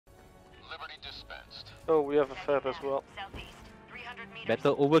Oh, we have a fab as well. Better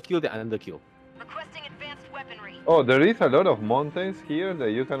overkill than underkill. Requesting advanced weaponry. Oh, there is a lot of mountains here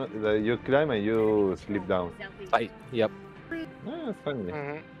that you climb and you slip down. Yep. That's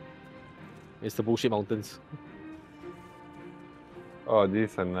funny. It's the bullshit mountains. Oh,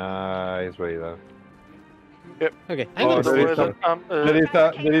 this is a nice radar. Yep. Okay. Oh,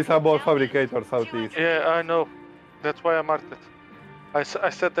 there is a ball fabricator southeast. Yeah, I know. That's why I marked it. I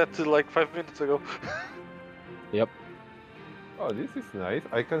said that like 5 minutes ago. Yep. Oh, this is nice.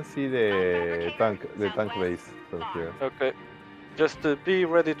 I can see the tank base from here. Okay. Just be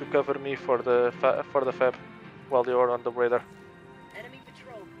ready to cover me for the fab while you're on the radar. Enemy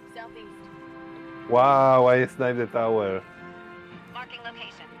patrol, southeast. Wow, I sniped the tower. Marking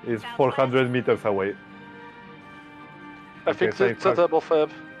location. It's 400 meters away. I think it's a double fab.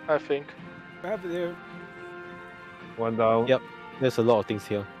 I think. Fab there. One down. Yep. There's a lot of things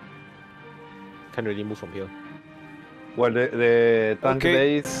here. Can't really move from here. Well, the tank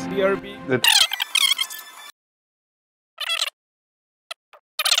base. BRB.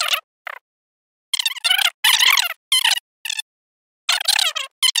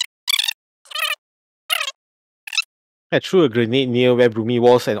 I threw a grenade near where Brumi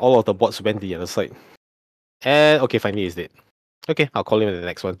was, and all of the bots went to the other side. And okay, finally he's dead. Okay, I'll call him in the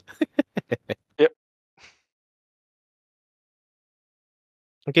next one. Yep.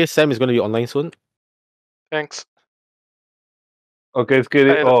 Okay, Sam is going to be online soon. Thanks. Okay, let's get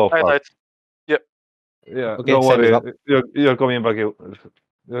it. Oh, fuck. Yep. Yeah, Okay, don't Sam is worry. up. You're coming back.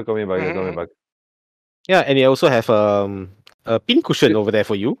 You're coming back. You're coming back. Yeah, and you also have a pin cushion over there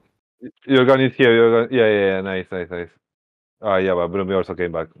for you. Your gun is here. Your gun. Yeah. Nice. Ah, yeah, but Brumi also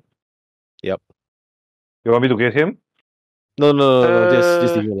came back. Yep. You want me to get him? No,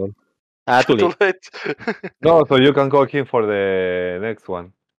 just leave him alone. Too late. Too late. No, so you can call him for the next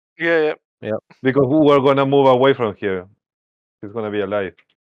one. Yeah. Because we're gonna move away from here. He's gonna be alive.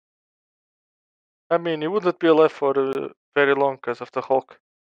 I mean, he wouldn't be alive for very long because of the Hulk.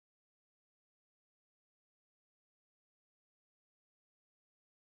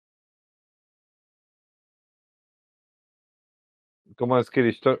 Come on,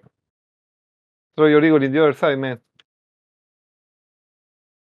 Skittish. Throw your eagle in the other side, man.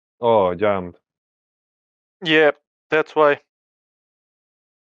 Oh, jump. Yeah, that's why.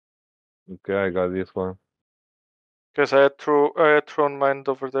 Okay, I got this one. Because I had thrown mine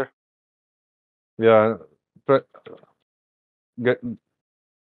over there. Yeah. Get.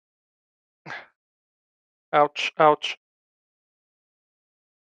 Ouch.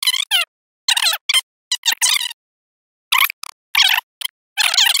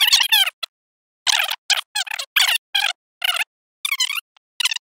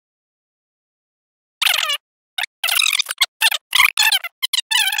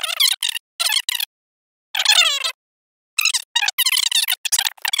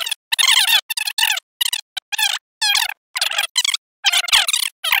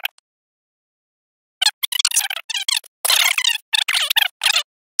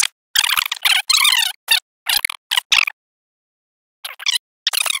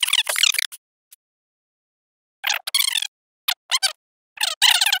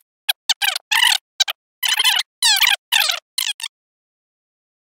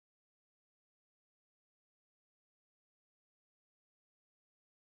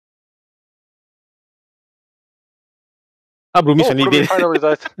 Brumi finally Brumi did. finally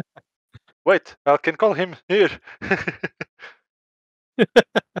died. Wait, I can call him here.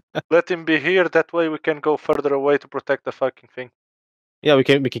 Let him be here. That way we can go further away to protect the fucking thing. Yeah, we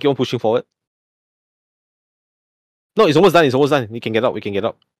can keep on pushing forward. No, it's almost done. We can get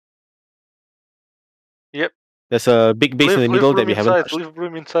up. Yep. There's a big base in the middle that we haven't touched. Leave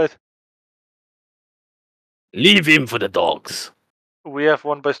Broom inside. Leave him for the dogs. We have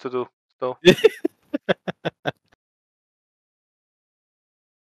one base to do, so.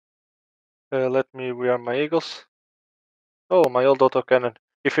 Let me rearm my eagles. Oh, my old autocannon.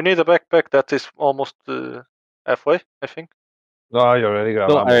 If you need a backpack, that is almost halfway, I think. No, you already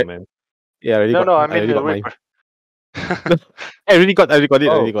got ammo, man. Yeah, I already got. I mean got Reaper. I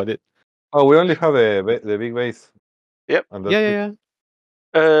already got it. Oh, we only have the big base. Yep. Yeah.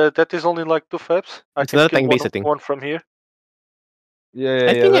 That is only like 2 fabs. I It's can another kill tank base, I think. one from here. Yeah.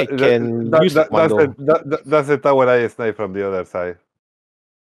 I think I can use commando. That's the tower I snipe from the other side.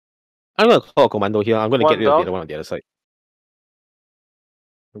 I'm gonna call a commando here. I'm gonna One get rid of the down. other one on the other side.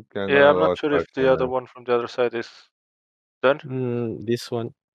 Okay, Yeah, I'm not sure if the other one from the other side is done. This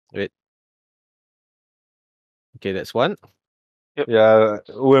one. Wait. Okay, that's one. Yep. Yeah,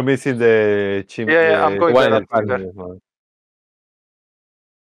 we're missing the chim. Yeah, I'm going one there. at a time.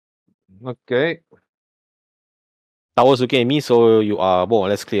 Okay. Tower's looking at me, so you are more or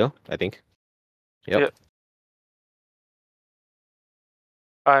less clear, I think. Yep. Yeah.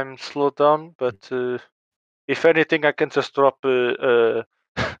 I'm slowed down, but if anything, I can just drop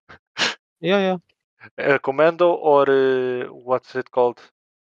Yeah. a commando or what's it called?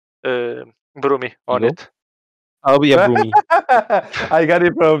 Brumi on Eagle? it. I'll be a Broomy. I got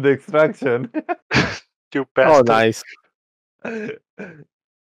it from the extraction. You Oh, bastard. nice.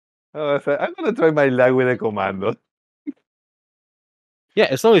 Oh, so I'm gonna try my luck with a commando. Yeah,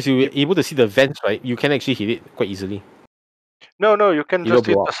 as long as you're able to see the vents, right, you can actually hit it quite easily. No, you can It'll just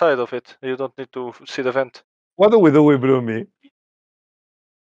hit blow the up. side of it. You don't need to see the vent. What do we do with Brumi?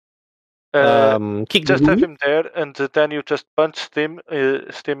 Kick the Just have Broomy. him there, and then you just punch Steam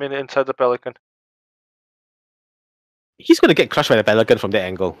in inside the Pelican. He's gonna get crushed by the Pelican from that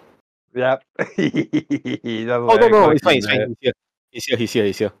angle. Yep. Oh no, it's fine, it's fine.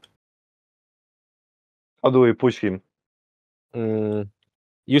 He's here. How do we push him?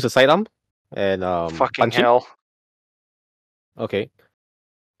 Use a sidearm and Fucking punch him. hell. Okay.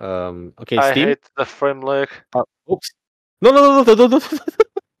 Okay, I Steam. hate the frame lag. Oops. No.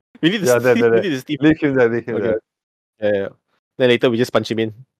 We need to Yeah, Steam. there. We need to Steam. Leave him there, Okay. Yeah. Then later we just punch him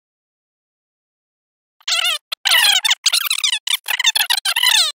in.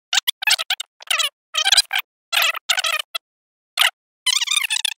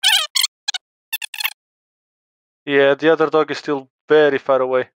 Yeah, the other dog is still very far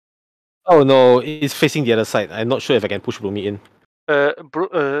away. Oh no, it's facing the other side. I'm not sure if I can push Broomy in.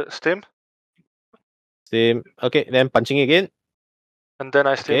 Steam, Same. Okay, then punching again. and then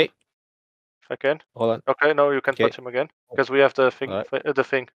I Steam. Okay. If I can. Hold on. Okay, no, you can Okay. punch him again because we have the thing. Alright. The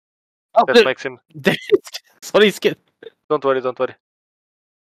thing Oh, that makes him. Sorry, skip. Don't worry. Okay,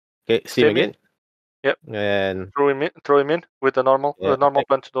 Steam Steam in. again. Yep. And Throw him in with the normal Yeah, normal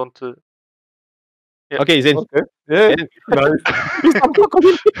punch. Don't. Yeah. okay, he's in. Okay. Yeah. And- Nice.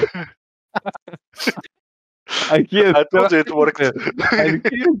 I can't. I told you it worked. I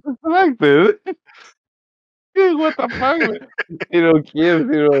can't distract it. What the fuck? Man? Zero kills,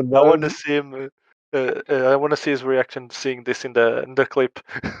 zero I want to done. see him. I want to see his reaction seeing this in the clip.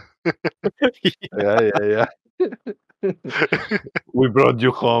 Yeah. We brought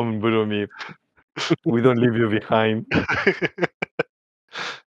you home, Brumi. We don't leave you behind.